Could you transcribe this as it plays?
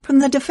From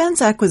the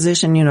Defense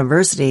Acquisition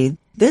University,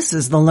 this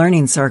is the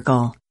Learning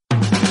Circle.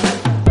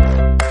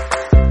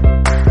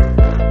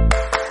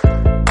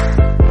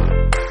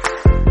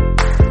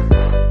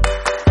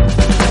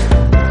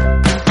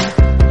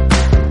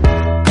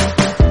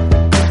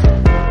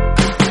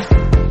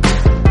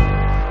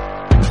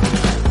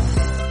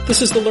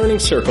 This is the Learning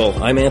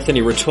Circle. I'm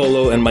Anthony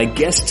Rotolo, and my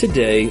guest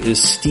today is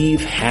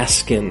Steve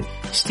Haskin.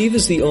 Steve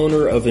is the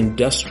owner of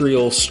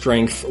Industrial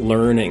Strength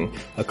Learning,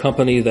 a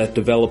company that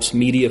develops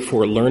media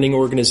for learning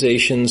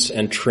organizations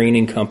and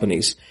training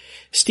companies.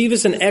 Steve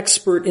is an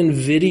expert in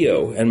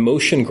video and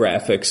motion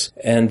graphics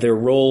and their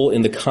role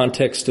in the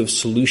context of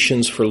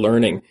solutions for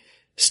learning.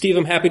 Steve,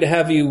 I'm happy to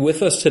have you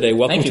with us today.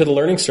 Welcome to the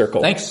Learning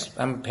Circle. Thanks.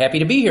 I'm happy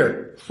to be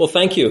here. Well,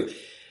 thank you.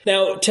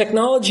 Now,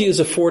 technology is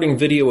affording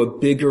video a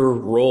bigger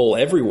role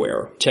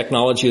everywhere.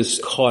 Technology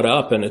is caught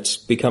up and it's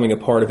becoming a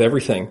part of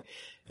everything.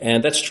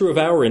 And that's true of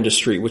our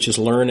industry, which is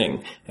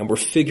learning. And we're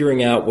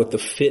figuring out what the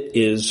fit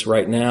is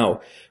right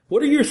now.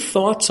 What are your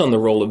thoughts on the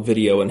role of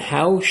video and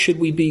how should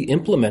we be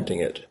implementing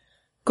it?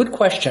 Good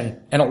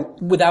question. And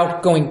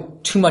without going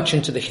too much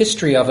into the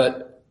history of it,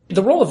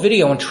 the role of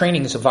video in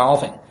training is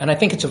evolving. And I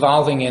think it's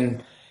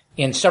evolving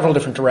in several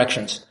different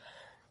directions.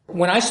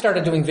 When I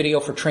started doing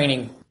video for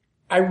training,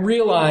 I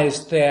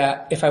realized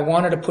that if I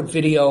wanted to put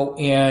video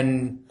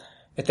in,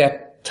 at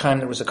that time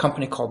there was a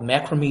company called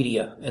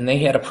Macromedia, and they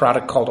had a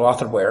product called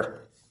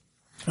Authorware.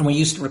 And we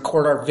used to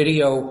record our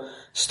video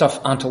stuff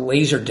onto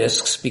laser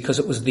discs because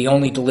it was the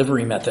only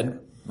delivery method,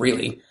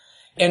 really.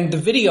 And the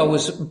video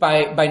was,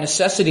 by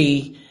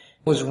necessity,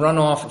 was run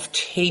off of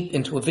tape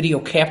into a video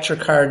capture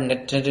card. And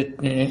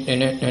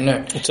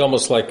it's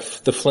almost like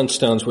the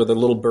Flintstones where the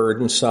little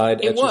bird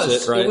inside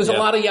etches it, right? It was a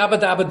lot of yabba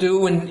dabba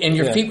doo, and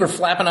your feet were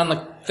flapping on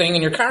the thing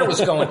and your car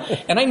was going.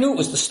 And I knew it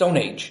was the Stone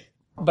Age.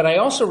 But I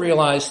also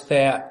realized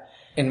that,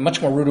 in a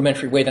much more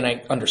rudimentary way than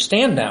I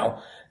understand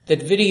now, that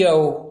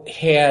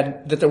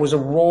that there was a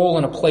role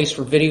and a place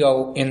for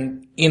video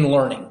in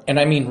learning. And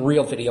I mean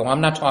real video. I'm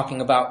not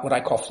talking about what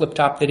I call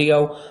flip-top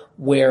video,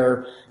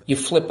 where you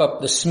flip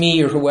up the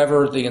SME or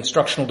whoever, the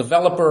instructional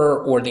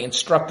developer or the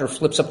instructor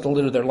flips up the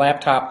lid of their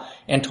laptop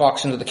and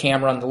talks into the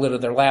camera on the lid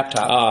of their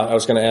laptop. I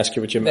was going to ask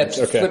you what you meant.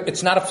 Okay.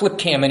 It's not a flip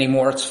cam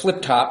anymore. It's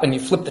flip top, and you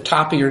flip the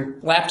top of your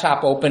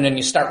laptop open and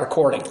you start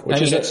recording.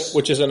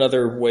 Which is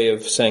another way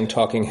of saying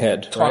talking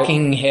head.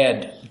 Talking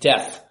head,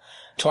 death.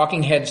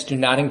 Talking heads do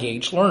not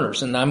engage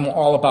learners, and I'm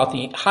all about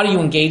how do you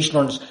engage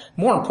learners?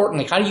 More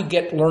importantly, how do you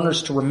get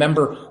learners to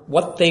remember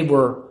what they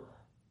were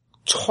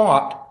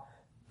taught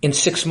in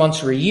 6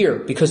 months or a year?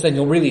 Because then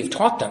you'll really have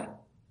taught them.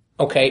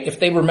 Okay, if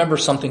they remember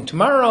something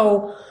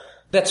tomorrow,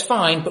 that's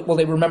fine, but will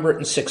they remember it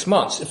in 6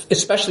 months,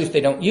 especially if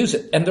they don't use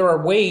it? And there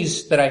are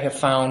ways that I have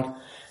found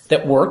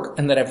that work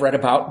and that I've read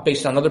about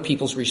based on other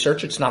people's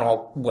research. It's not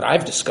all what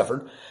I've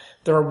discovered.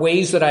 There are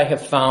ways that I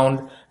have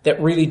found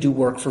that really do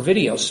work for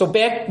videos. So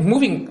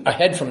moving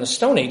ahead from the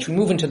Stone Age, we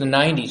move into the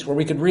 90s where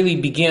we could really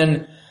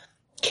begin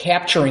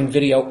capturing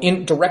video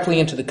directly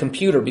into the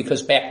computer,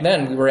 because back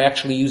then we were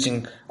actually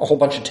using a whole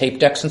bunch of tape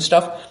decks and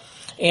stuff.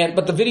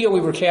 But the video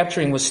we were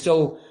capturing was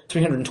still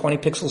 320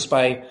 pixels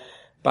by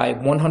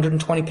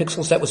 120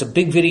 pixels. That was a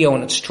big video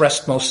and it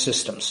stressed most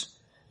systems.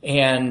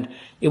 And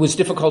it was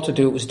difficult to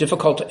do. It was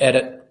difficult to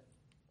edit.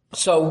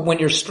 So when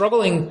you're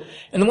struggling,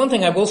 and the one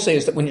thing I will say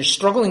is that when you're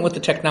struggling with the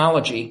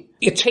technology,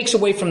 it takes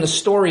away from the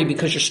story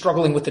because you're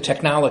struggling with the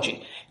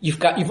technology.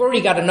 You've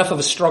already got enough of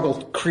a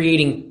struggle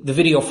creating the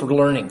video for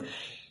learning.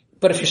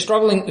 But if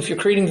you're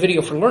creating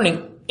video for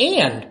learning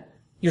and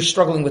you're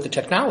struggling with the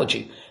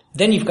technology,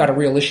 then you've got a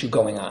real issue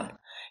going on.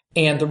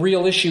 And the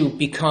real issue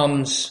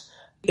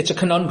it's a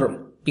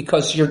conundrum.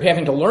 Because you're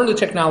having to learn the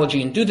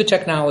technology and do the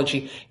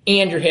technology,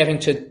 and you're having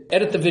to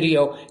edit the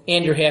video,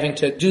 and you're having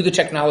to do the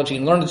technology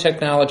and learn the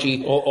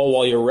technology. All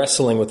while you're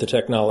wrestling with the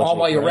technology. All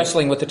while you're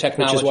wrestling with the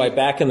technology. Which is why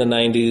back in the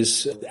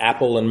 90s,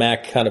 Apple and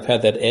Mac kind of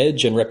had that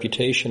edge and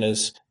reputation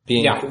as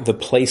being the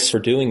place for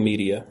doing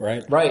media,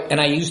 right? Right.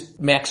 And I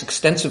used Macs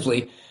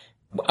extensively.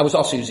 I was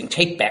also using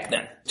tape back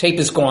then. Tape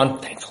is gone,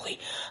 thankfully.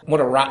 What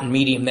a rotten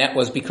medium that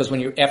was, because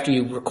after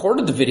you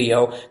recorded the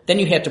video, then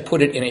you had to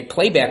put it in a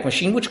playback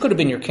machine, which could have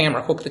been your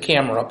camera, hook the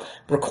camera up,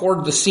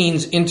 record the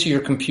scenes into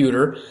your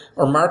computer,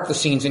 or mark the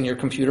scenes in your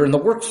computer, and the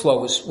workflow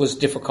was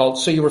difficult.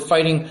 So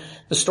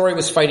the story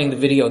was fighting the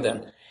video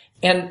then.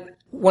 And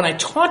when I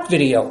taught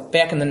video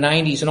back in the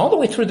 90s and all the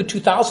way through the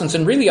 2000s,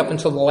 and really up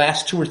until the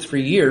last 2 or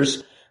 3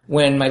 years,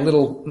 when my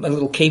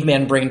little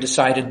caveman brain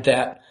decided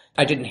that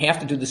I didn't have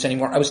to do this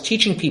anymore, I was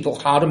teaching people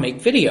how to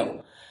make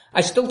video.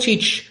 I still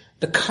teach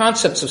the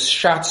concepts of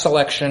shot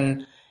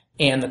selection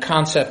and the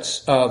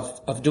concepts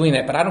of doing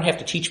that, but I don't have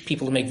to teach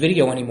people to make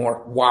video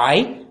anymore.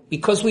 Why?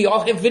 Because we all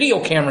have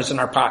video cameras in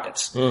our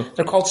pockets.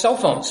 They're called cell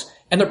phones,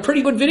 and they're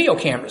pretty good video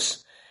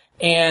cameras.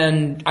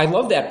 And I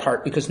love that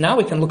part, because now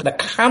we can look at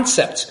the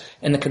concepts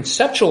and the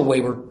conceptual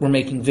way we're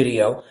making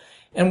video.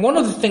 And one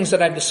of the things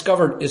that I've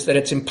discovered is that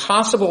it's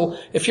impossible,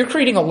 if you're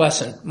creating a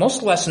lesson,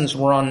 most lessons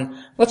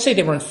run, let's say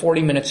they run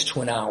 40 minutes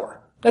to an hour.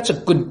 That's a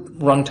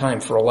good run time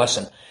for a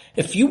lesson.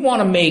 If you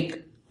want to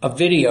make a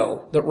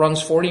video that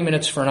runs 40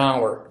 minutes for an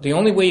hour, the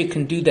only way you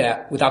can do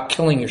that without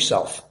killing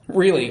yourself,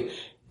 really,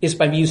 is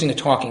by using a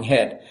talking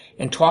head.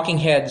 And talking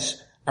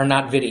heads are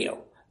not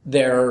video.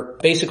 They're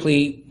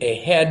basically a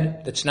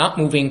head that's not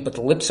moving, but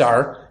the lips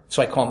are,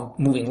 so I call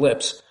them moving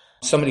lips.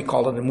 Somebody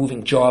called it a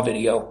moving jaw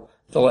video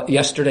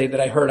yesterday that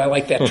I heard. I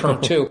like that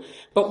term too.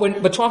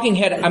 But talking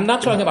head, I'm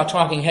not talking about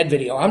talking head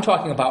video. I'm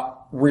talking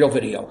about real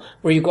video,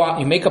 where you go out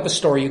and you make up a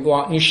story, you go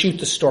out and you shoot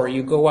the story,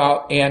 you go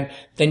out and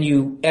then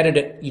you edit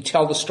it, you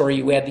tell the story,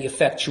 you add the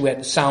effects, you add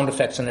the sound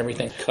effects and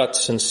everything.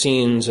 Cuts and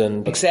scenes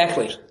and...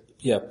 Exactly.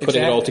 Yeah,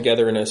 putting it all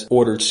together in an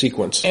ordered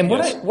sequence. And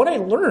what I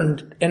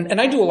learned, and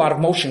I do a lot of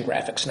motion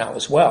graphics now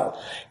as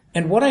well,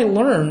 and what I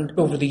learned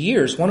over the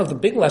years, one of the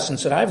big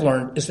lessons that I've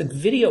learned is that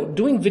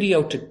doing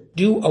video to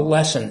do a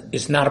lesson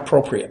is not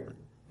appropriate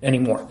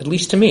anymore, at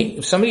least to me.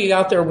 If somebody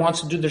out there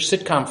wants to do their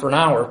sitcom for an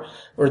hour,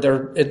 or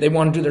they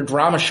want to do their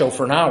drama show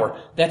for an hour,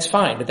 that's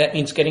fine. But that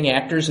means getting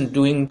actors and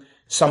doing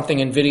something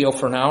in video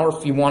for an hour.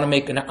 If you want to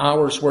make an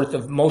hour's worth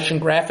of motion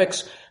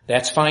graphics,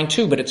 that's fine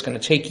too, but it's going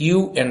to take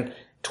you and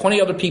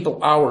 20 other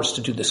people hours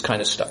to do this kind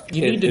of stuff.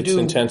 It's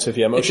intensive,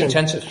 yeah. It's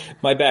intensive.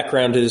 My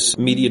background is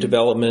media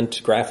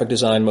development, graphic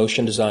design,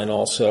 motion design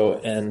also,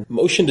 and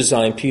motion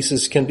design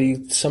pieces can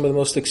be some of the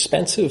most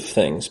expensive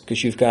things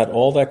because you've got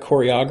all that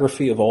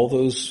choreography of all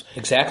those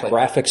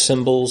graphic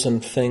symbols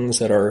and things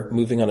that are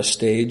moving on a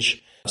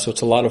stage. So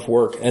it's a lot of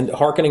work. And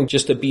hearkening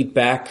just a beat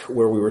back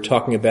where we were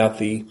talking about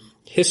the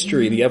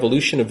history, the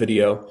evolution of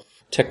video,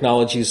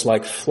 technologies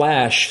like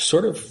Flash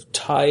sort of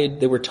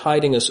they were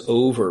tiding us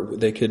over.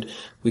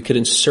 We could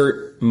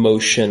insert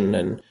motion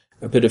and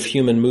a bit of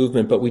human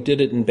movement, but we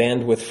did it in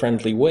bandwidth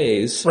friendly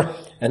ways. Right.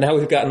 And now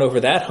we've gotten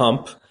over that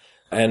hump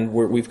and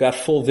we've got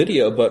full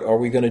video, but are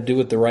we going to do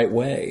it the right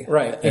way?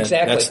 Right, and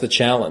exactly. That's the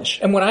challenge.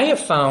 And what I have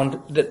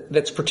found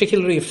that's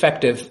particularly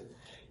effective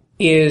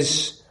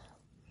is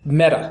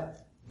meta.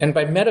 And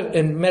by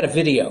meta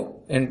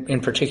video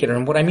in particular.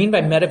 And what I mean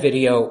by meta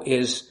video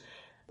is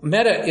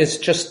meta is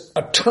just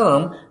a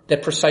term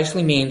that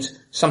precisely means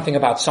something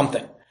about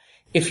something.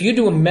 If you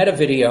do a meta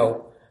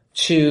video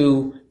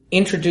to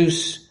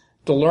introduce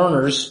the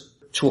learners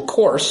to a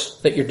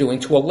course that you're doing,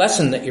 to a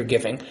lesson that you're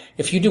giving,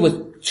 if you do a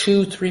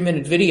 2-3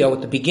 minute video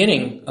at the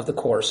beginning of the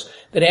course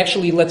that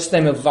actually lets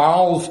them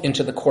evolve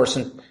into the course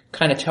and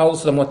kind of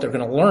tells them what they're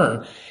going to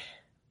learn,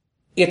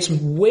 it's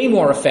way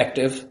more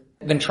effective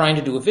than trying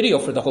to do a video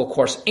for the whole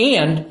course.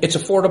 And it's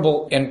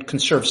affordable and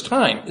conserves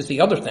time is the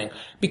other thing,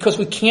 because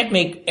we can't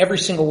make every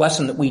single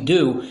lesson that we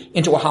do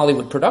into a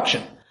Hollywood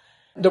production.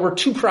 There were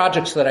 2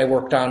 projects that I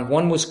worked on.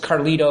 One was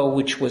Carlito,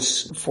 which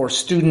was for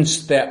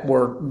students that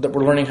were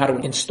learning how to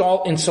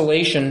install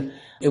insulation.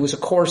 It was a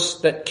course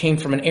that came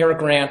from an AIR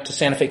grant to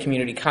Santa Fe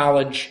Community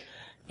College.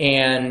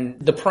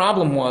 And the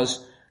problem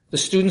was the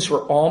students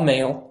were all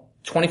male,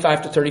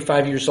 25 to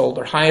 35 years old.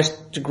 Their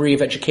highest degree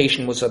of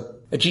education was a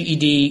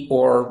GED,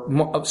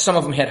 or some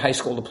of them had high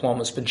school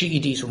diplomas, but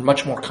GEDs were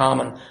much more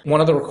common. One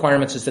of the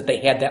requirements is that they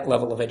had that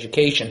level of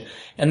education.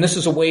 And this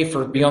is a way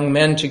for young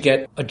men to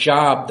get a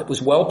job that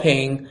was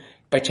well-paying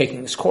by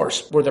taking this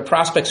course, where their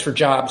prospects for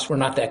jobs were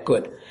not that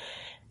good.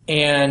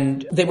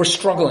 And they were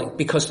struggling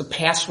because the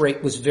pass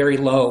rate was very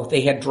low.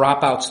 They had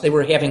dropouts. They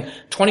were having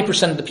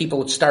 20% of the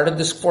people that started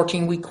this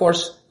 14-week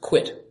course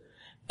quit.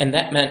 And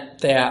that meant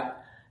that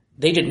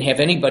they didn't have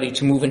anybody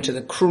to move into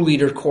the crew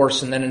leader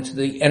course and then into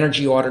the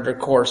energy auditor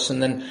course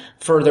and then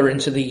further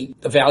into the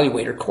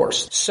evaluator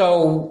course.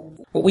 So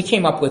what we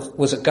came up with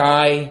was a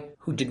guy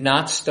who did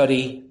not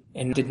study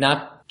and did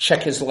not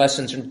check his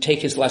lessons and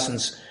take his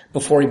lessons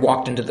before he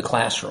walked into the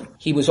classroom.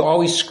 He was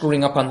always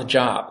screwing up on the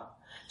job.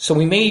 So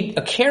we made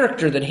a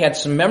character that had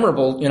some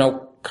memorable,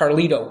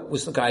 Carlito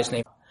was the guy's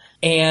name.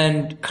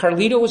 And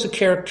Carlito was a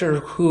character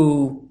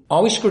who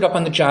always screwed up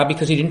on the job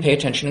because he didn't pay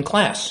attention in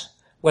class.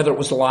 Whether it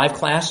was the live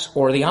class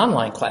or the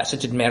online class,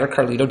 it didn't matter.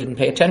 Carlito didn't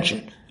pay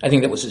attention. I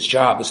think that was his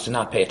job, was to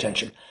not pay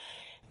attention.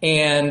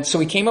 And so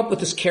we came up with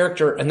this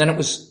character, and then it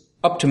was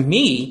up to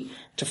me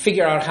to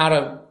figure out how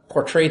to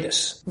portray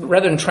this.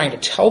 Rather than trying to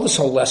tell this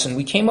whole lesson,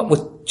 we came up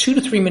with 2 to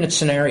 3 minute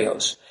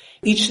scenarios.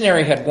 Each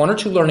scenario had 1 or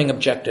 2 learning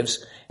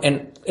objectives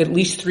and at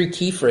least 3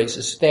 key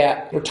phrases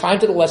that were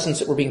tied to the lessons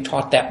that were being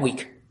taught that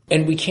week.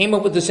 And we came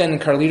up with this end,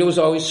 and Carlito was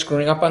always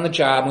screwing up on the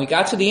job. And we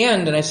got to the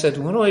end, and I said,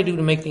 what do I do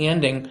to make the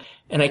ending?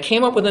 And I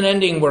came up with an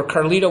ending where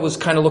Carlito was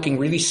kind of looking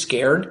really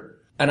scared.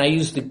 And I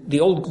used the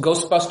old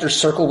Ghostbusters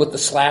circle with the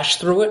slash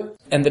through it.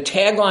 And the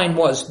tagline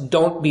was,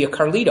 don't be a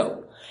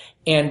Carlito.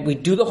 And we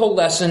do the whole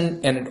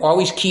lesson, and it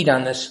always keyed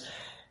on this,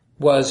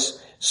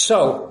 was,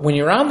 so when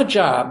you're on the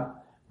job,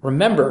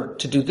 remember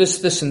to do this,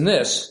 this, and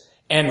this.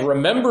 And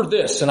remember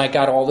this. And I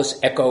got all this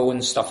echo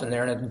and stuff in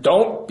there. And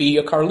don't be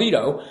a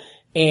Carlito.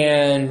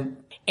 And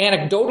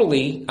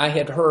anecdotally, I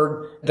had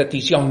heard that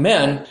these young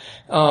men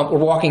were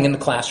walking in the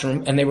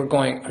classroom and they were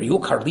going, are you a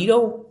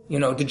Carlito?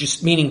 Did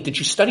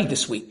you study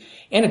this week?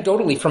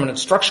 Anecdotally, from an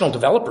instructional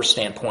developer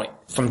standpoint,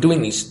 from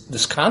doing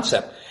this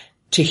concept,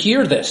 to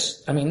hear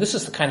this, I mean, this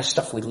is the kind of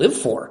stuff we live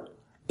for.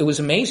 It was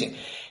amazing.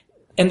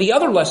 And the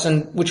other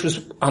lesson, which was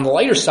on the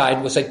lighter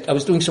side, was I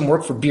was doing some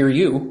work for Beer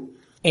U.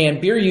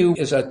 And Beer U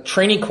is a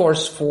training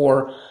course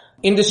for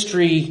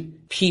industry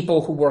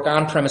people who work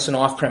on-premise and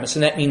off-premise.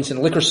 And that means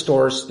in liquor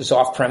stores is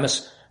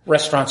off-premise,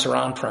 restaurants are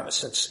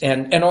on-premise.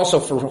 And also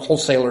for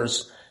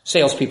wholesalers,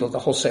 salespeople at the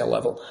wholesale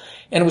level.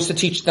 And it was to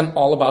teach them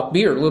all about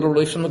beer,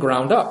 literally from the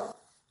ground up.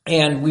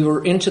 And we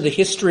were into the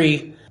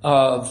history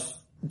of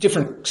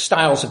different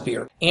styles of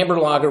beer. Amber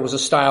lager was a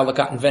style that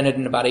got invented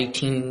in about the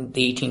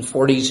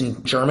 1840s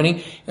in Germany,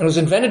 and it was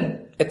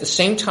invented at the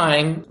same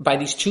time by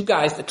these two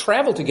guys that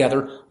traveled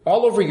together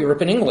all over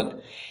Europe and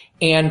England.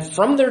 And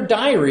from their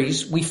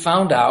diaries, we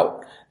found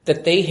out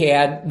that they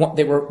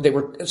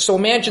were, so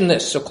imagine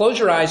this. So close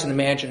your eyes and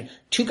imagine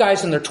two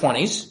guys in their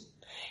 20s,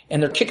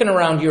 and they're kicking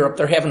around Europe,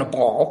 they're having a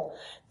ball.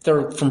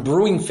 They're from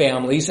brewing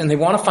families, and they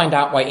want to find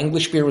out why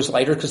English beer was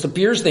lighter, because the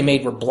beers they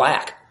made were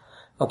black.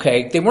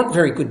 Okay, they weren't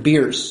very good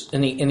beers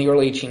in the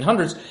early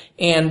 1800s,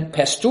 and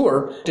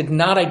Pasteur did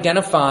not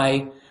identify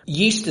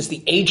yeast as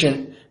the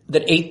agent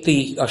that ate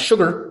the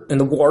sugar in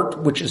the wort,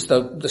 which is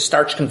the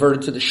starch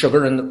converted to the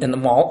sugar in the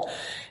malt.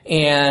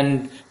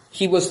 And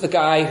he was the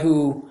guy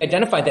who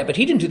identified that, but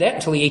he didn't do that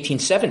until the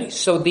 1870s.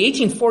 So the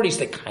 1840s,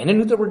 they kind of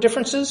knew there were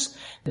differences.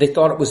 They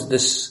thought it was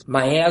this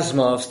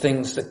miasma of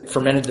things that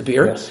fermented the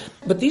beer. Yes.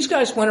 But these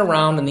guys went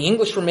around, and the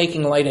English were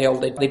making light ale.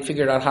 They'd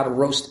figured out how to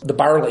roast the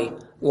barley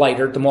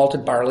lighter, the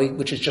malted barley,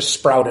 which is just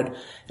sprouted.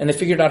 And they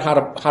figured out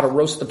how to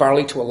roast the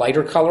barley to a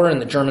lighter color,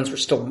 and the Germans were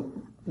still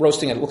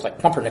roasting it. It looked like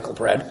pumpernickel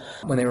bread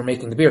when they were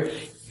making the beer.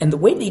 And the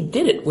way they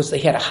did it was they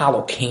had a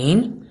hollow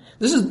cane.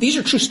 These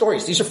are true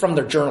stories. These are from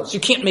their journals. You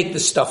can't make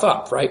this stuff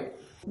up, right?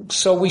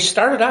 So we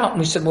started out and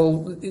we said,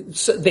 well,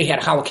 they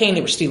had hollow cane.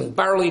 They were stealing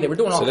barley. They were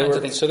doing all kinds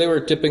of things. So they were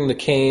dipping the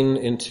cane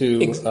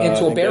into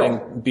a barrel.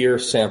 Beer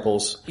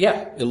samples.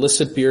 Yeah.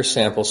 Illicit beer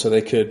samples so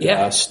they could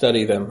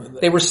study them.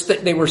 They were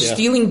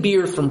stealing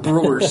beer from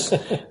brewers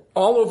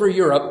all over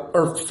Europe,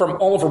 or from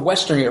all over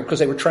Western Europe, because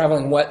they were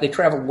traveling they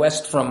traveled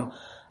west from,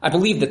 I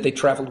believe that they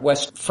traveled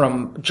west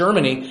from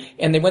Germany,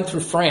 and they went through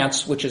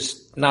France, which is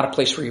not a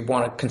place where you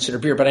want to consider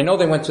beer. But I know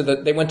they went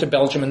to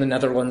Belgium and the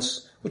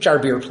Netherlands, which are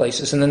beer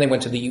places, and then they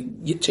went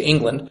to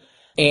England,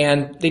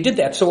 and they did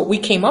that. So what we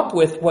came up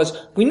with was,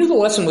 we knew the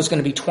lesson was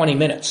going to be 20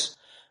 minutes,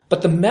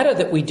 but the meta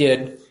that we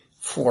did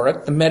for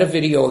it, the meta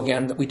video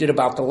again that we did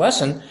about the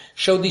lesson,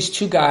 showed these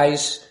two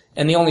guys,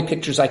 and the only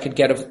pictures I could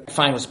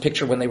find was a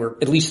picture when they were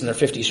at least in their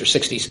 50s or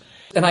 60s,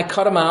 and I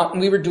cut them out,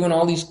 and we were doing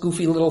all these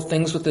goofy little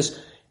things with this.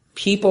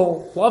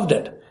 People loved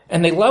it.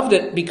 And they loved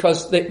it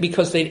because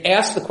they'd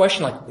asked the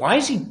question, like, why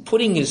is he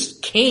putting his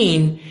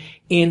cane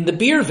in the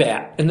beer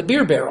vat, in the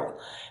beer barrel?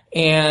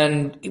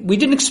 And we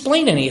didn't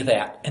explain any of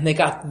that. And they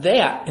got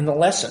that in the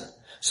lesson.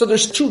 So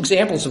there's two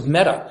examples of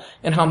meta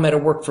and how meta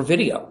worked for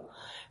video.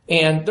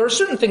 And there are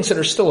certain things that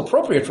are still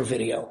appropriate for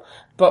video.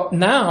 But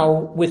now,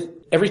 with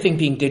everything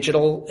being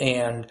digital,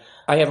 and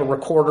I have a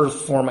recorder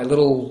for my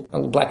little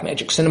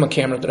Blackmagic cinema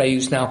camera that I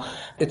use now.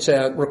 It's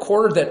a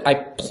recorder that I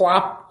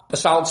plop a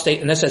solid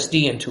state, an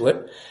SSD into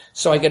it.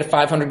 So I get a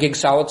 500 gig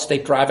solid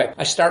state drive.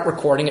 I start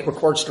recording. It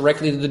records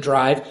directly to the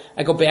drive.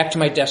 I go back to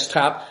my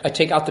desktop. I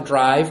take out the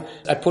drive.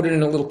 I put it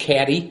in a little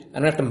caddy. I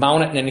don't have to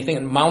mount it in anything.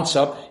 It mounts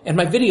up, and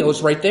my video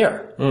is right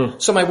there.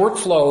 So my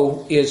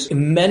workflow is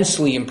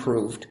immensely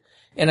improved.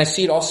 And I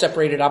see it all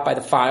separated out by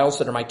the files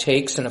that are my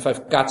takes. And if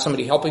I've got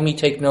somebody helping me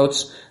take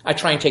notes, I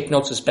try and take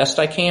notes as best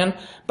I can.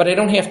 But I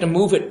don't have to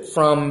move it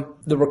from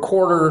the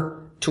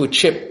recorder to a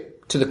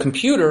chip to the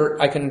computer.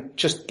 I can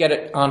just get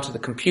it onto the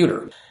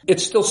computer.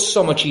 It's still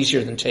so much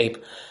easier than tape.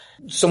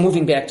 So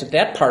moving back to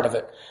that part of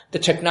it, the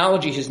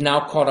technology has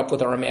now caught up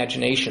with our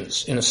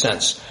imaginations, in a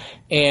sense.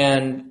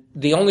 And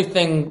the only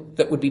thing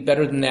that would be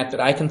better than that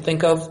I can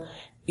think of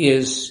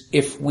is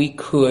if we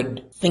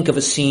could think of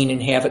a scene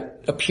and have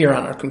it appear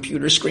on our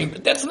computer screen.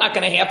 But that's not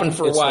going to happen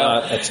for a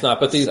while. It's not.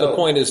 But the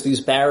point is, these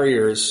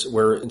barriers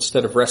where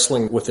instead of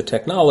wrestling with the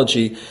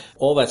technology,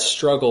 all that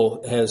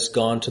struggle has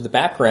gone to the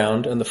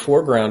background, and the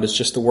foreground is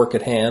just the work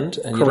at hand.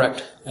 And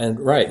correct.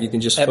 You can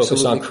just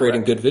focus on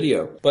creating good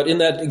video. But in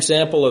that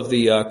example of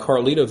the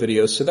Carlito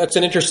video, so that's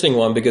an interesting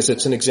one because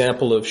it's an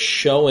example of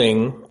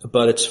showing,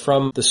 but it's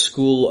from the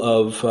school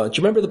of, do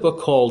you remember the book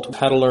called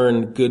How to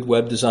Learn Good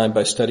Web Design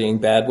by Studying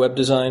Bad Web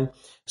Design?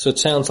 So it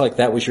sounds like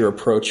that was your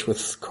approach with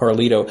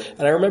Carlito.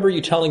 And I remember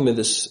you telling me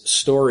this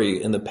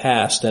story in the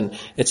past, and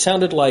it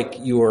sounded like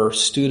your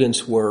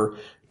students were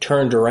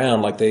turned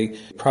around, like they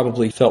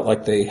probably felt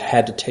like they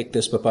had to take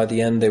this, but by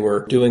the end they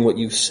were doing what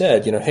you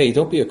said, hey,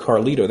 don't be a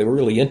Carlito. They were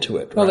really into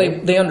it. Well,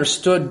 right? they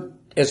understood,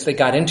 as they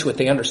got into it,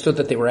 they understood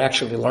that they were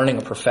actually learning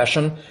a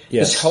profession.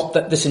 Yes.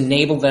 This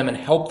enabled them and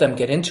helped them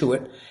get into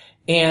it.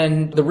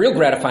 And the real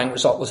gratifying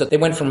result was that they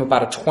went from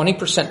about a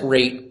 20%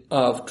 rate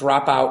of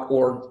dropout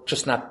or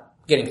just not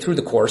getting through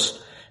the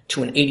course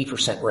to an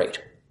 80%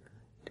 rate.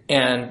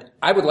 And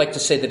I would like to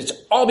say that it's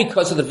all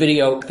because of the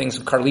video things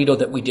of Carlito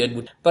that we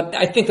did. But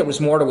I think there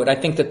was more to it. I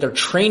think that their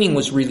training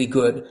was really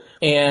good.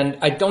 And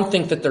I don't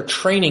think that their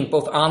training,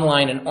 both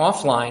online and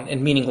offline,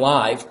 and meaning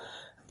live,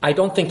 I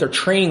don't think their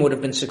training would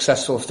have been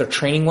successful if their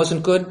training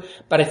wasn't good.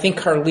 But I think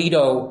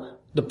Carlito,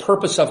 the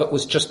purpose of it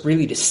was just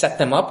really to set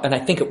them up. And I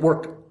think it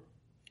worked.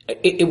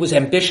 It was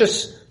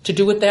ambitious to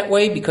do it that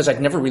way because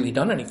I'd never really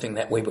done anything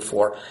that way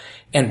before.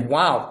 And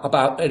wow,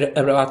 about the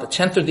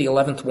 10th or the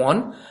 11th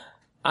one,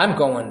 I'm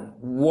going,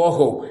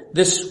 whoa,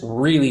 this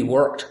really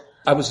worked.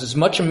 I was as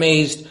much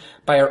amazed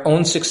by our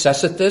own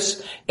success at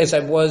this as I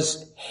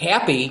was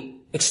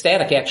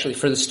ecstatic actually,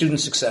 for the student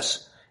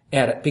success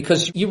at it.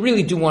 Because you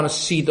really do want to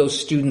see those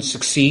students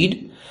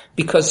succeed,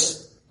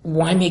 because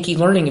why make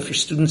e-learning if your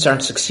students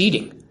aren't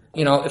succeeding?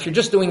 You know, if you're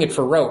just doing it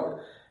for rote,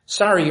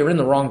 sorry, you're in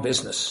the wrong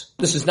business.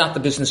 This is not the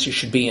business you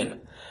should be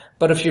in.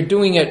 But if you're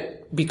doing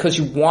it because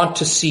you want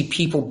to see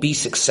people be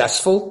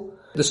successful,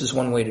 this is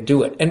one way to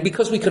do it. And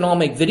because we can all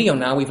make video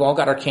now, we've all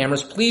got our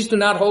cameras. Please do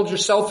not hold your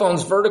cell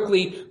phones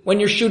vertically when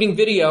you're shooting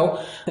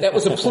video. That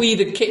was a plea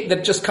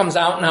that just comes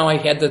out now. I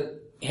had to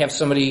have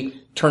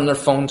somebody turn their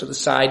phone to the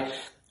side.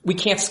 We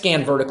can't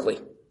scan vertically.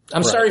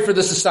 I'm sorry for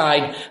this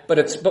aside,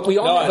 but we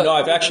all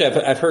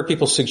I've heard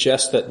people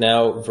suggest that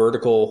now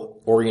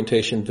vertical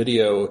orientation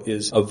video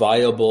is a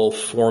viable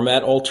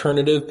format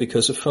alternative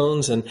because of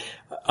phones, and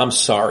I'm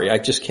sorry, I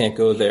just can't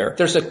go there.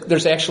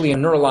 There's actually a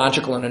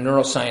neurological and a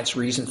neuroscience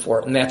reason for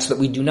it, and that's that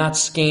we do not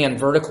scan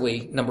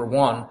vertically, number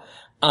one,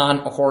 on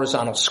a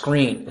horizontal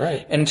screen.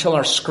 Right. And until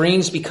our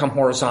screens become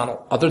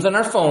horizontal, other than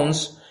our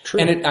phones. True.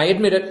 And I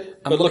admit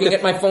it, I'm looking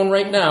at my phone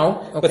right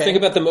now. Okay. But think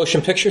about the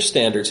motion picture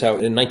standards, how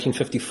in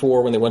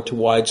 1954 when they went to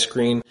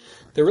widescreen,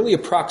 they're really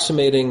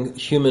approximating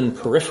human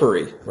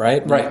periphery,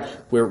 right? Right.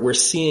 We're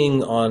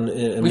seeing on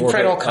We've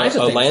tried all kinds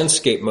of things.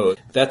 Landscape mode.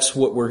 That's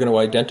what we're going to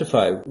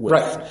identify with.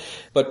 Right.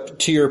 But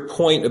to your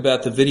point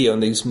about the video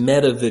and these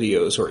meta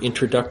videos or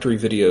introductory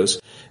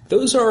videos,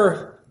 those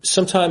are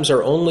sometimes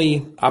our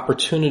only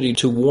opportunity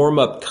to warm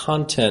up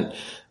content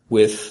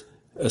with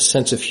a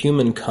sense of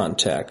human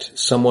contact.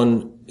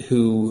 Someone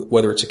who,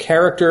 whether it's a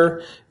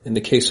character, in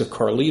the case of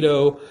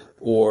Carlito,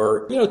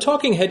 or,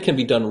 talking head can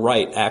be done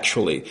right,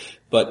 actually.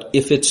 But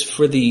if it's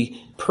for the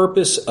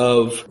purpose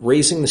of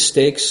raising the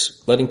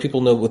stakes, letting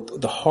people know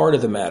what the heart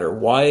of the matter,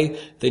 why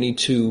they need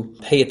to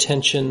pay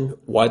attention,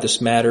 why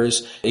this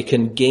matters, it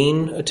can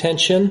gain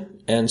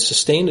attention and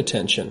sustain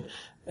attention.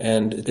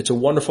 And it's a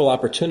wonderful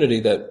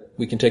opportunity that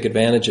we can take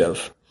advantage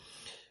of.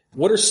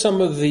 What are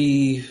some of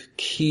the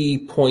key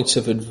points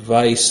of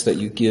advice that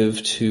you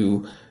give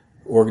to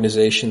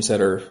organizations that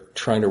are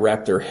trying to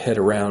wrap their head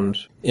around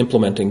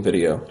implementing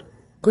video?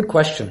 Good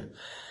question.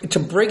 To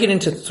break it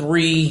into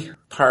 3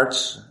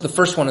 parts, the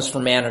first one is for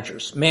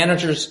managers.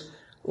 Managers,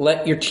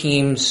 let your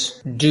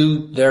teams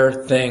do their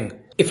thing.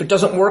 If it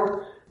doesn't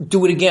work,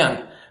 do it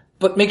again.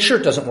 But make sure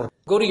it doesn't work.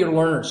 Go to your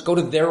learners. Go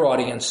to their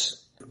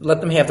audience.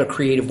 Let them have their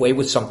creative way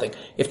with something.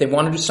 If they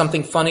want to do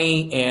something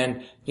funny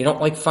and you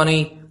don't like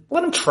funny,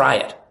 let them try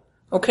it.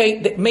 Okay?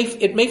 It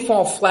may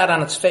fall flat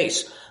on its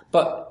face,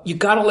 but you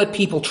gotta let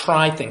people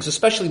try things,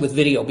 especially with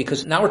video,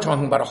 because now we're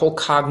talking about a whole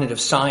cognitive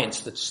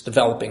science that's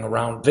developing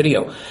around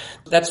video.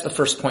 That's the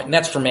first point, and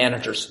that's for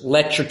managers.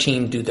 Let your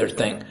team do their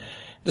thing.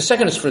 The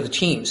second is for the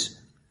teams.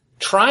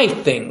 Try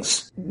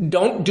things.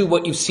 Don't do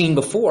what you've seen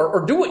before,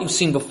 or do what you've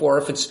seen before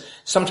if it's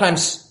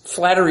sometimes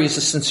flattery is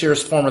the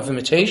sincerest form of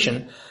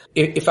imitation.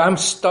 If I'm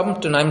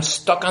stumped and I'm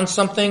stuck on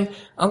something,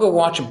 I'll go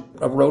watch a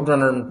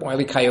Roadrunner and Wile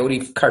E.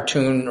 Coyote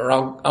cartoon, or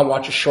I'll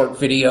watch a short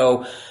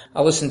video.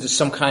 I'll listen to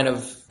some kind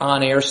of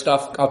on-air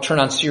stuff. I'll turn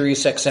on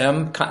Sirius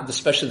XM,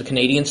 especially the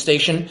Canadian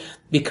station,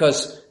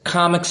 because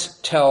comics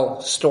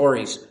tell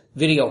stories.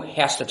 Video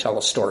has to tell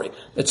a story.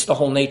 It's the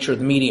whole nature of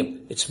the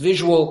medium. It's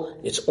visual,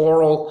 it's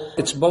oral,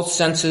 it's both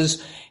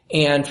senses.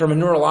 And from a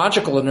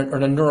neurological or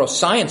a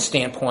neuroscience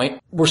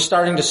standpoint, we're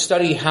starting to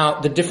study how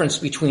the difference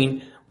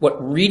between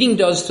what reading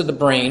does to the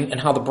brain and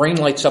how the brain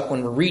lights up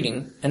when we're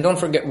reading. And don't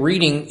forget,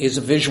 reading is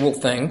a visual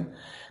thing.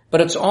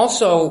 But it's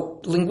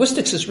also,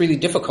 linguistics is really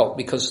difficult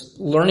because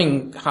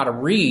learning how to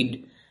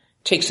read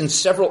takes in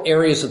several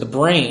areas of the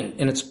brain,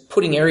 and it's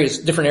putting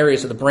different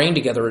areas of the brain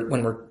together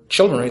when we're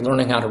children are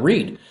learning how to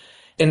read.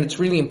 And it's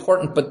really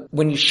important, but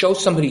when you show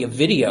somebody a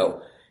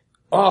video,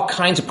 all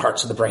kinds of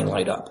parts of the brain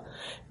light up.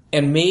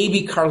 And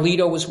maybe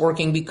Carlito was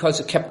working because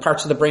it kept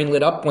parts of the brain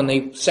lit up when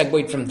they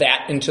segued from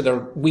that into their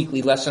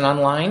weekly lesson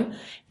online.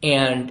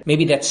 And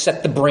maybe that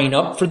set the brain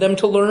up for them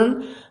to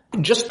learn.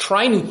 Just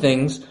try new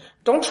things.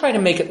 Don't try to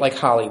make it like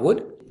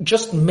Hollywood.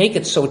 Just make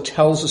it so it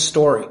tells a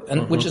story,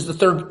 and which is the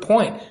third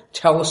point.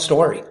 Tell a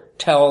story.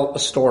 Tell a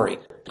story.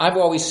 I've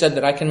always said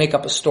that I can make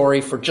up a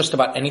story for just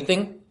about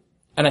anything,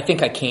 and I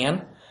think I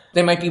can.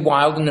 They might be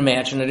wild and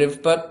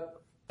imaginative,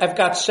 but I've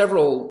got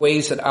several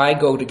ways that I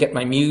go to get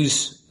my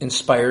muse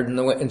inspired,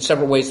 and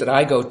several ways that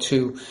I go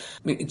to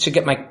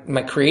get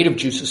my creative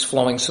juices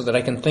flowing so that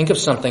I can think of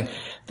something.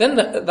 Then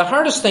the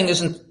hardest thing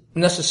isn't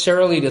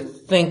necessarily to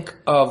think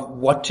of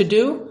what to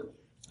do.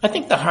 I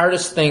think the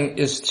hardest thing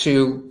is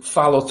to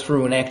follow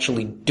through and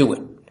actually do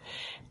it.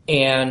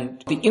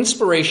 And the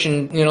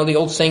inspiration, the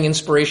old saying,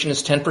 inspiration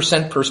is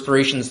 10%,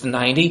 perspiration is the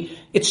 90%.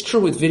 It's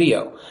true with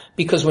video.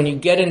 Because when you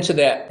get into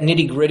that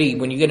nitty gritty,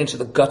 when you get into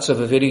the guts of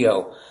a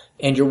video,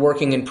 and you're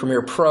working in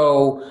Premiere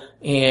Pro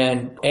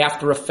and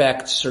After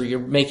Effects, or you're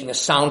making a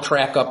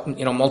soundtrack up,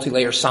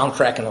 multi-layer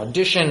soundtrack in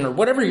Audition, or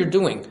whatever you're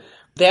doing.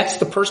 That's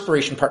the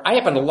perspiration part. I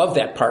happen to love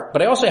that part,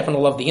 but I also happen to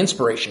love the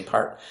inspiration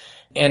part.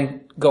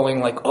 And going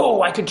like,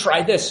 oh, I could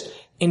try this.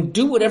 And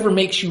do whatever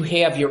makes you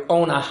have your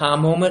own aha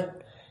moment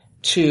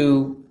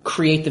to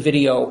create the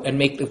video and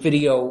make the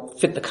video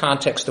fit the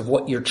context of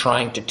what you're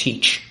trying to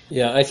teach.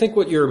 Yeah, I think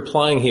what you're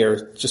implying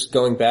here, just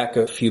going back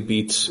a few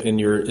beats in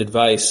your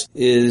advice,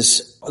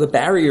 is the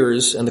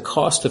barriers and the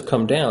cost have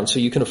come down. So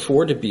you can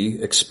afford to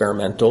be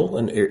experimental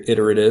and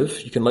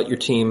iterative. You can let your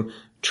team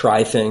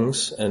try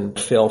things and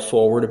fail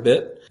forward a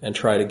bit and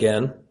try it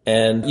again.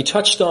 And you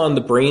touched on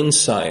the brain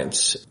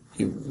science.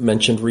 You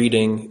mentioned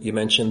reading. You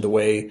mentioned the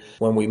way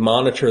when we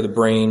monitor the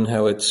brain,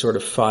 how it sort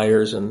of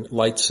fires and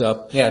lights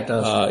up. Yeah, it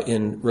does.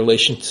 In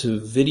relation to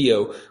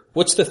video.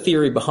 What's the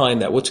theory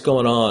behind that? What's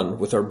going on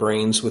with our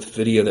brains with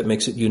video that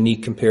makes it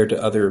unique compared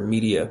to other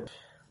media?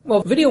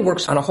 Well, video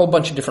works on a whole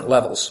bunch of different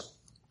levels.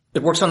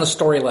 It works on the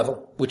story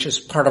level, which is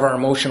part of our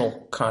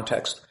emotional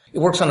context. It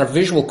works on our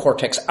visual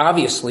cortex,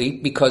 obviously,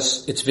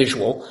 because it's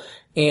visual.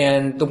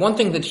 And the one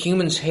thing that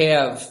humans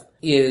have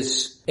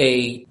is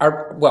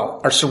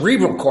our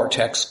cerebral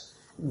cortex,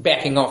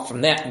 backing off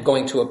from that and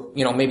going to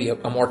maybe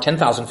a more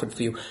 10,000 foot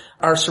view.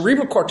 Our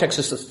cerebral cortex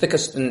is the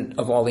thickest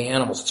of all the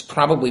animals. It's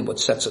probably what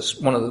sets us,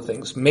 one of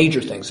the major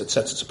things that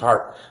sets us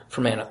apart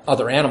from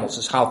other animals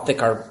is how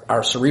thick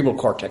our cerebral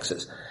cortex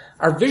is.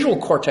 Our visual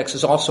cortex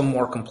is also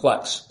more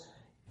complex.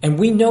 And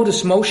we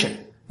notice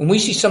motion. When we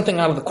see something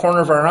out of the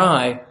corner of our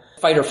eye,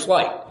 fight or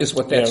flight is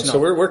what that's known. So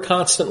we're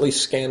constantly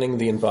scanning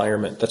the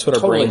environment. That's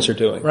what our brains are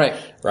doing. Right.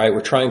 Right.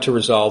 We're trying to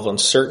resolve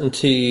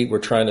uncertainty. We're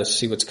trying to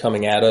see what's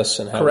coming at us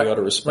and how we ought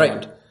to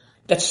respond. Right.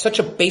 That's such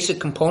a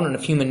basic component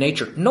of human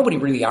nature. Nobody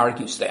really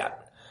argues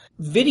that.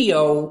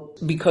 Video,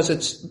 because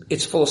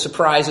it's full of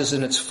surprises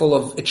and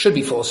it should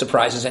be full of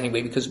surprises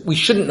anyway, because we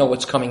shouldn't know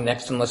what's coming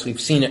next unless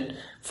we've seen it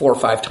 4 or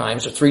 5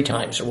 times or 3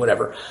 times or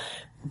whatever.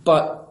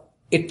 But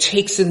it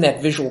takes in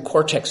that visual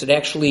cortex. It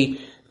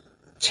actually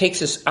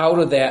takes us out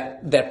of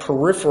that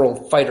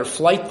peripheral fight or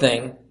flight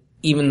thing,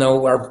 even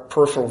though our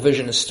peripheral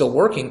vision is still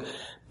working,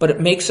 but it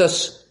makes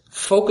us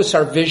focus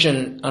our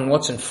vision on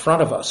what's in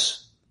front of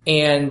us.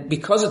 And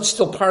because it's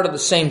still part of the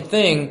same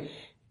thing,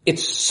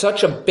 it's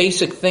such a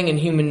basic thing in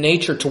human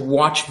nature to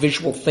watch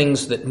visual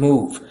things that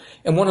move.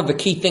 And one of the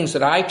key things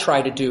that I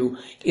try to do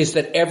is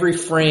that every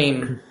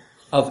frame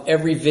of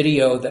every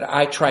video that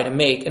I try to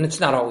make, and it's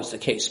not always the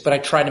case, but I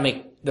try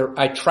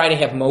to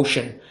have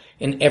motion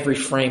in every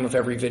frame of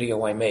every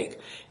video I make.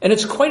 And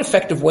it's a quite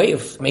effective way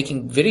of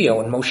making video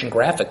and motion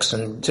graphics.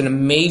 And it's an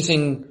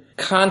amazing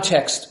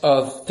context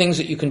of things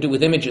that you can do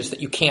with images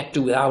that you can't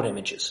do without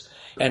images.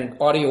 And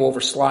audio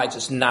over slides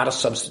is not a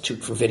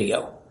substitute for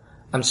video.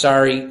 I'm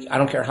sorry, I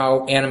don't care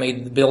how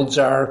animated the builds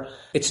are,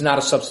 it's not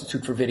a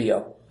substitute for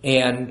video.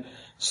 And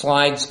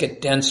slides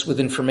get dense with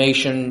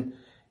information,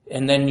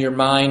 and then your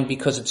mind,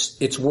 because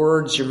it's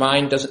words, your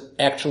mind doesn't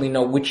actually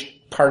know which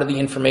part of the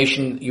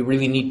information you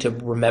really need to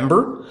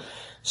remember.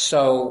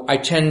 So I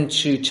tend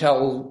to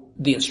tell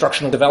the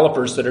instructional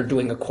developers that are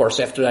doing a course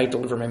after I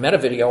deliver my meta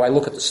video, I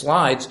look at the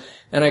slides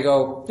and I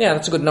go, yeah,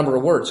 that's a good number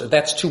of words. Or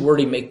that's too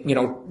wordy,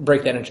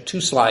 break that into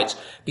 2 slides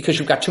because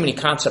you've got too many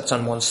concepts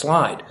on one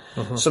slide.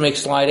 Mm-hmm. So make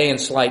slide A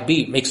and slide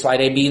B. Make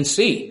slide A, B, and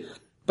C.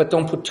 But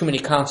don't put too many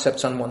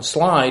concepts on one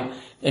slide,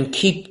 and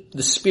keep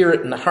the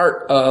spirit and the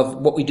heart of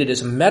what we did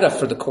as a meta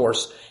for the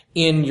course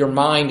in your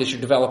mind as you're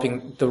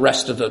developing the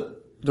rest of the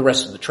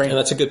training. And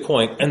that's a good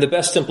point. And the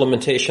best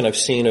implementation I've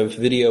seen of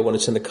video when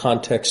it's in the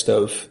context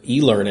of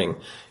e-learning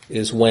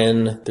is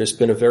when there's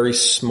been a very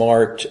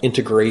smart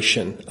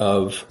integration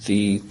of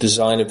the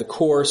design of the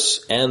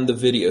course and the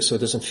video, so it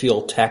doesn't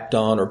feel tacked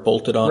on or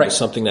bolted on to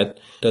something that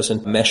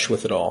doesn't mesh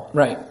with it all.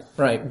 Right.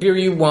 Beer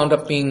U wound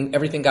up being,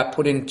 everything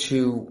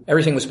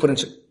was put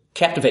into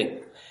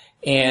Captivate.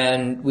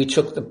 And we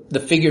took the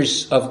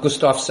figures of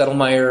Gustav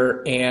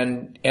Settelmeyer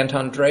and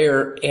Anton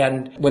Dreyer,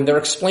 and when they're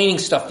explaining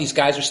stuff, these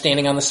guys are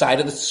standing on the side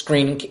of the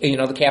screen,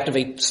 the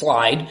Captivate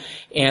slide,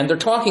 and they're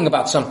talking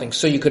about something,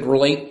 so you could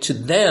relate to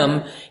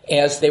them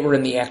as they were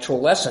in the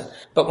actual lesson.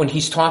 But when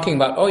he's talking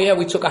about, oh yeah,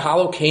 we took a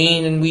hollow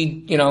cane and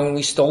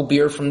we stole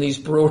beer from these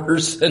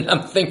brewers, and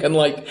I'm thinking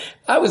when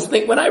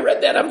I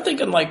read that, I'm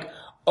thinking like,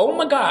 oh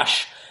my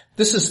gosh.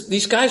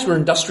 These guys were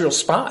industrial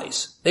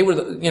spies. They were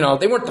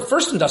they weren't the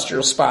first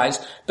industrial spies,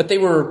 but they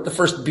were the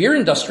first beer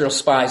industrial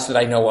spies that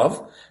I know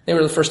of. They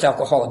were the first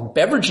alcoholic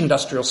beverage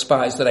industrial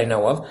spies that I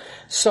know of.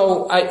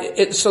 So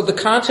the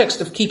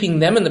context of keeping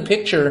them in the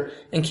picture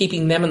and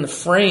keeping them in the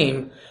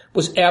frame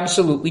was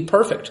absolutely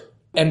perfect.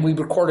 And we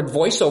recorded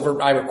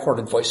voiceover. I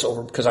recorded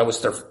voiceover because I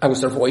was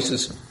their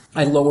voices.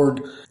 I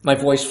lowered my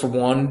voice for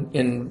one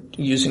in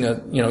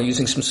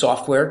using some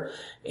software.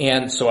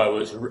 And so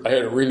I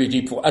had a really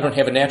deep voice. I don't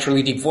have a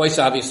naturally deep voice,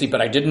 obviously,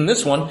 but I did in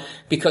this one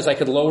because I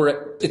could lower it.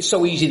 It's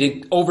so easy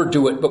to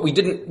overdo it, but we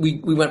didn't,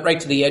 we went right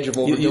to the edge of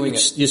overdoing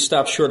it. You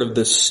stopped short of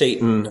the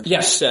Satan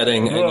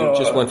setting and you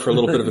just went for a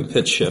little bit of a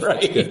pitch shift.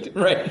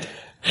 Right.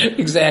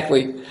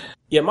 Exactly.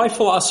 Yeah, my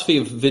philosophy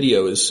of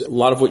video is a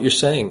lot of what you're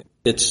saying.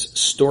 It's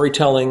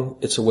storytelling.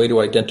 It's a way to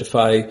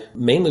identify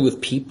mainly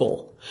with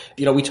people.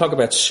 You know, we talk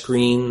about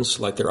screens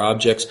like they're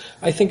objects.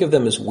 I think of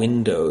them as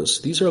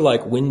windows. These are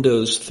like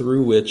windows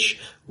through which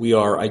we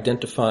are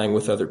identifying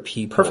with other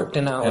people. Perfect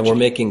analogy. And we're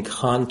making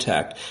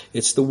contact.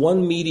 It's the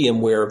one medium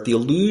where the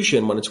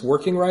illusion, when it's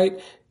working right,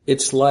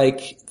 it's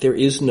like there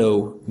is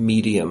no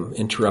medium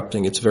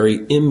interrupting. It's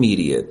very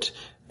immediate.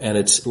 And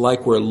it's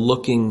like we're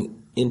looking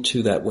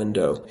into that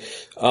window.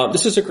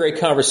 This is a great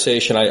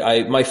conversation.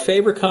 My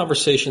favorite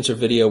conversations or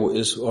video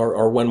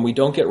are when we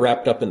don't get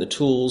wrapped up in the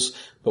tools,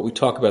 but we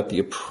talk about the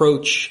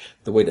approach,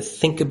 the way to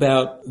think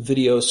about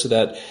video so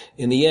that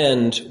in the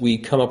end we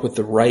come up with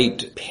the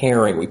right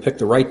pairing. We pick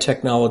the right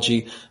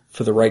technology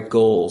for the right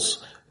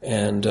goals.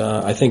 And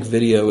I think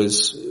video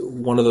is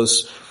one of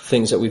those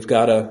things that we've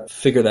got to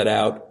figure that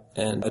out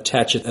and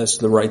attach it as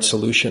the right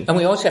solution. And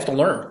we always have to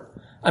learn.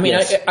 I mean,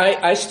 yes.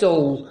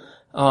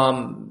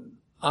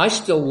 I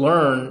still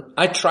learn.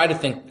 I try to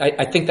think,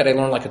 I think that I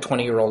learn like a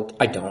 20-year-old.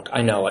 I don't.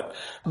 I know it.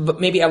 But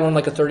maybe I learn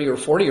like a 30 or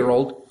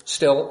 40-year-old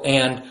still.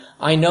 And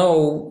I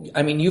know,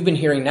 I mean, you've been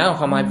hearing now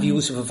how my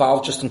views have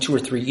evolved just in 2 or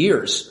 3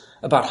 years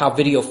about how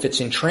video fits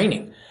in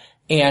training.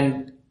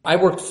 And I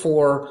worked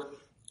for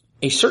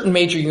a certain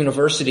major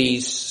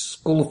university's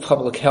School of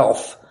Public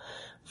Health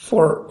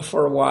for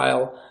a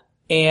while.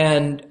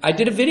 And I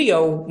did a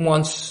video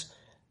once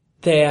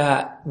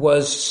that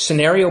was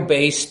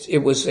scenario-based. It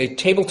was a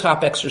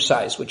tabletop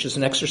exercise, which is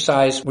an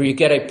exercise where you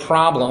get a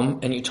problem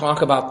and you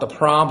talk about the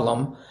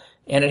problem,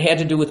 and it had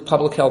to do with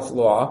public health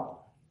law.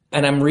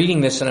 And I'm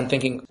reading this and I'm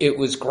thinking it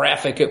was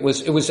graphic. It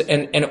was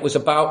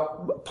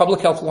about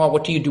public health law.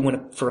 What do you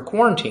do for a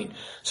quarantine?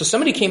 So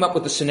somebody came up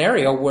with a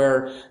scenario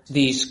where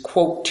these,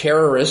 quote,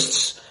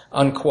 terrorists,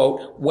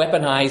 unquote,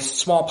 weaponized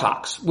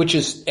smallpox, which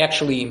is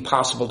actually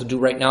impossible to do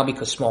right now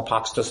because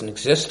smallpox doesn't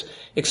exist,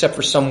 except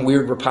for some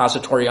weird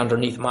repository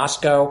underneath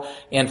Moscow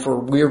and for a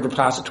weird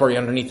repository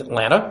underneath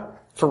Atlanta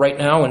for right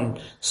now and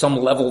some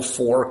level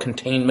 4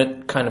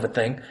 containment kind of a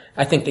thing.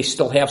 I think they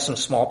still have some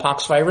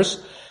smallpox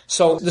virus.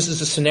 So this is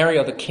a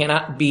scenario that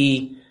cannot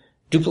be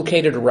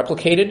duplicated or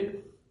replicated.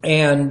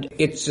 And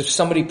it's if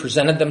somebody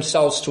presented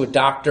themselves to a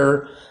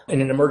doctor in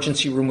an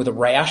emergency room with a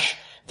rash,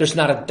 there's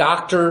not a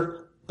doctor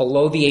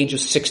below the age of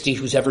 60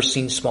 who's ever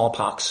seen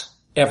smallpox,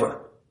 ever.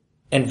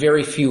 And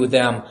very few of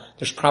them,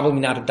 there's probably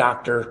not a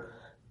doctor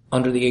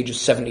under the age of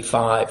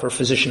 75 or a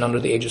physician under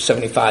the age of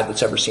 75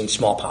 that's ever seen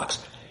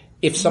smallpox.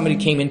 If somebody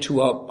came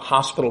into a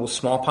hospital with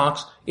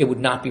smallpox, it would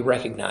not be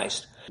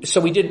recognized. So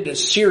we did a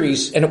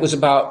series, and it was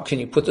about, can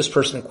you put this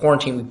person in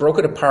quarantine? We broke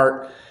it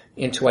apart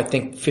into, I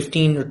think,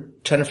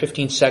 10 or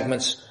 15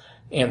 segments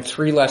and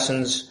 3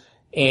 lessons.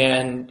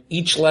 And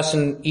each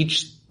lesson,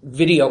 each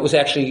video, it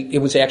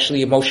was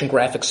actually a motion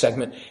graphic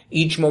segment.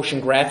 Each motion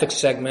graphic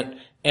segment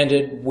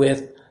ended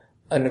with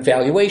an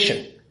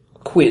evaluation,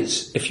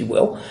 quiz, if you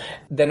will.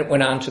 Then it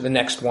went on to the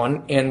next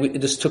one,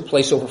 and this took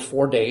place over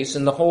 4 days.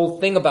 And the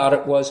whole thing about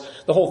it was,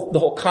 the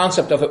whole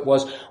concept of it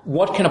was,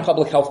 what can a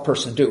public health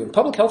person do? And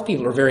public health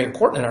people are very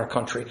important in our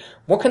country.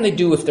 What can they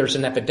do if there's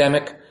an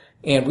epidemic?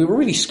 And we were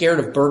really scared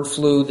of bird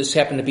flu. This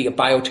happened to be a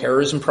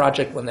bioterrorism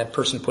project when that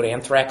person put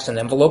anthrax in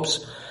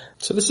envelopes.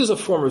 So this is a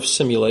form of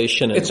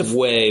simulation in a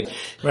way.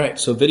 Right.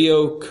 So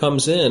video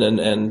comes in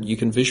and you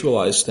can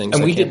visualize things.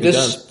 And we did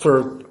this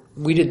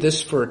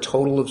for a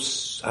total of,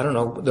 I don't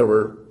know, there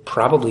were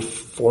probably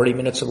 40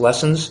 minutes of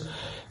lessons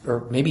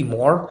or maybe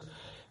more.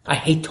 I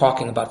hate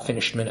talking about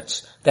finished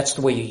minutes. That's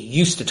the way you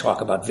used to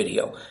talk about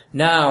video.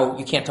 Now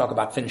you can't talk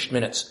about finished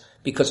minutes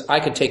because I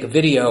could take a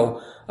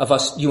video of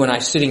us, you and I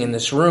sitting in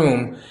this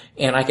room,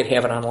 and I could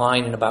have it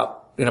online in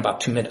about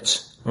 2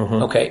 minutes.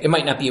 Mm-hmm. Okay. It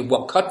might not be a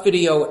well-cut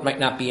video. It might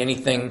not be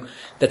anything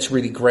that's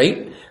really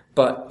great,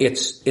 but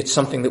it's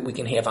something that we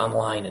can have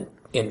online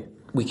and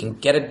we can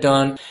get it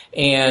done.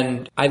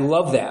 And I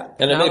love that.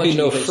 And it may be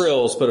no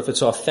frills, but if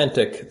it's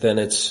authentic, then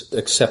it's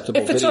acceptable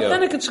video. If it's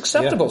authentic, it's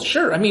acceptable. Yeah.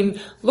 Sure. I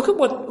mean, look at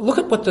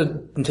what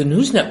the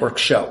news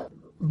networks show.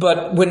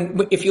 But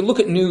if you look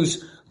at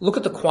news, look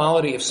at the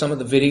quality of some of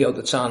the video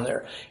that's on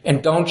there,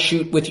 and don't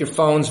shoot with your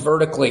phones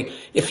vertically.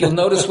 If you'll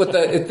notice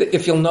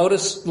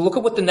look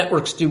at what the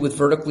networks do with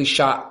vertically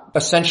shot,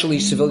 essentially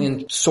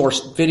civilian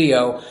sourced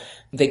video.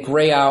 They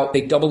gray out,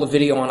 they double the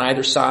video on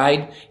either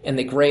side, and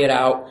they gray it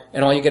out,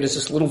 and all you get is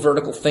this little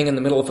vertical thing in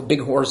the middle of a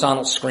big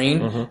horizontal screen.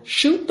 Mm-hmm.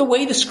 Shoot the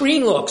way the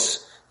screen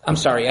looks. I'm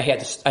sorry, I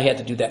had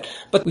to do that.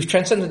 But we've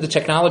transcended the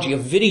technology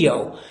of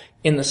video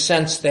in the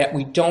sense that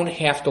we don't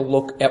have to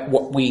look at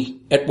what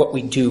we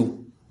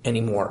do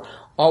anymore.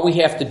 All we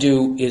have to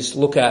do is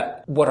look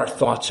at what our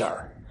thoughts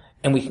are.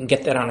 And we can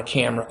get that on a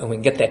camera, and we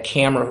can get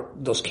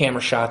those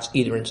camera shots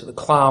either into the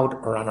cloud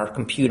or on our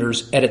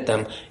computers, edit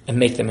them, and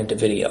make them into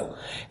video.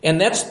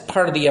 And that's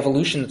part of the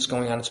evolution that's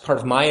going on. It's part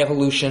of my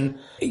evolution.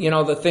 You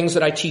know, the things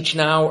that I teach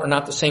now are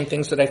not the same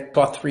things that I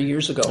taught 3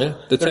 years ago. Yeah,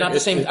 they're not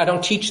the same. I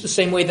don't teach the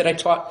same way that I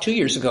taught 2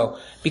 years ago,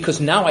 because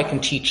now I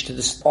can teach to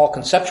this all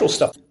conceptual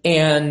stuff.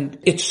 And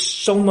it's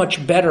so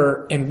much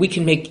better, and we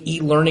can make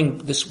e-learning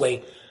this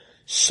way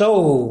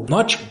so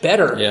much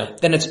better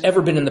than it's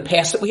ever been in the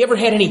past, that we ever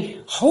had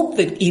any hope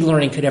that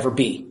e-learning could ever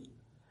be.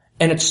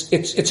 And it's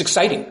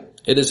exciting.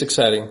 It is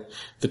exciting.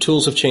 The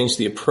tools have changed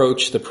the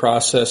approach, the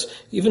process.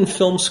 Even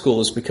film school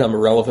has become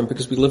irrelevant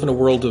because we live in a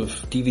world of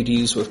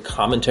DVDs with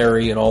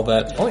commentary and all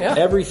that. Oh, yeah.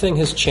 Everything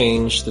has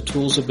changed. The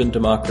tools have been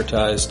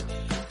democratized.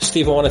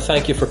 Steve, I want to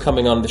thank you for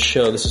coming on the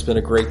show. This has been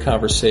a great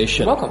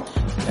conversation. You're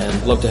welcome.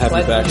 And love to have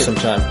you back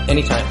sometime.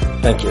 Anytime.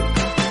 Thank you.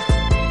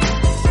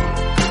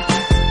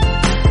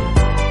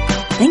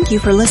 Thank you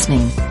for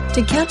listening.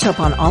 To catch up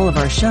on all of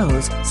our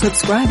shows,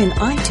 subscribe in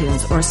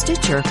iTunes or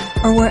Stitcher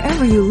or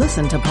wherever you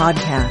listen to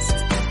podcasts.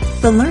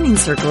 The Learning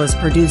Circle is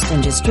produced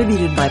and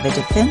distributed by the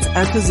Defense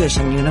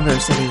Acquisition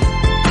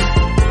University.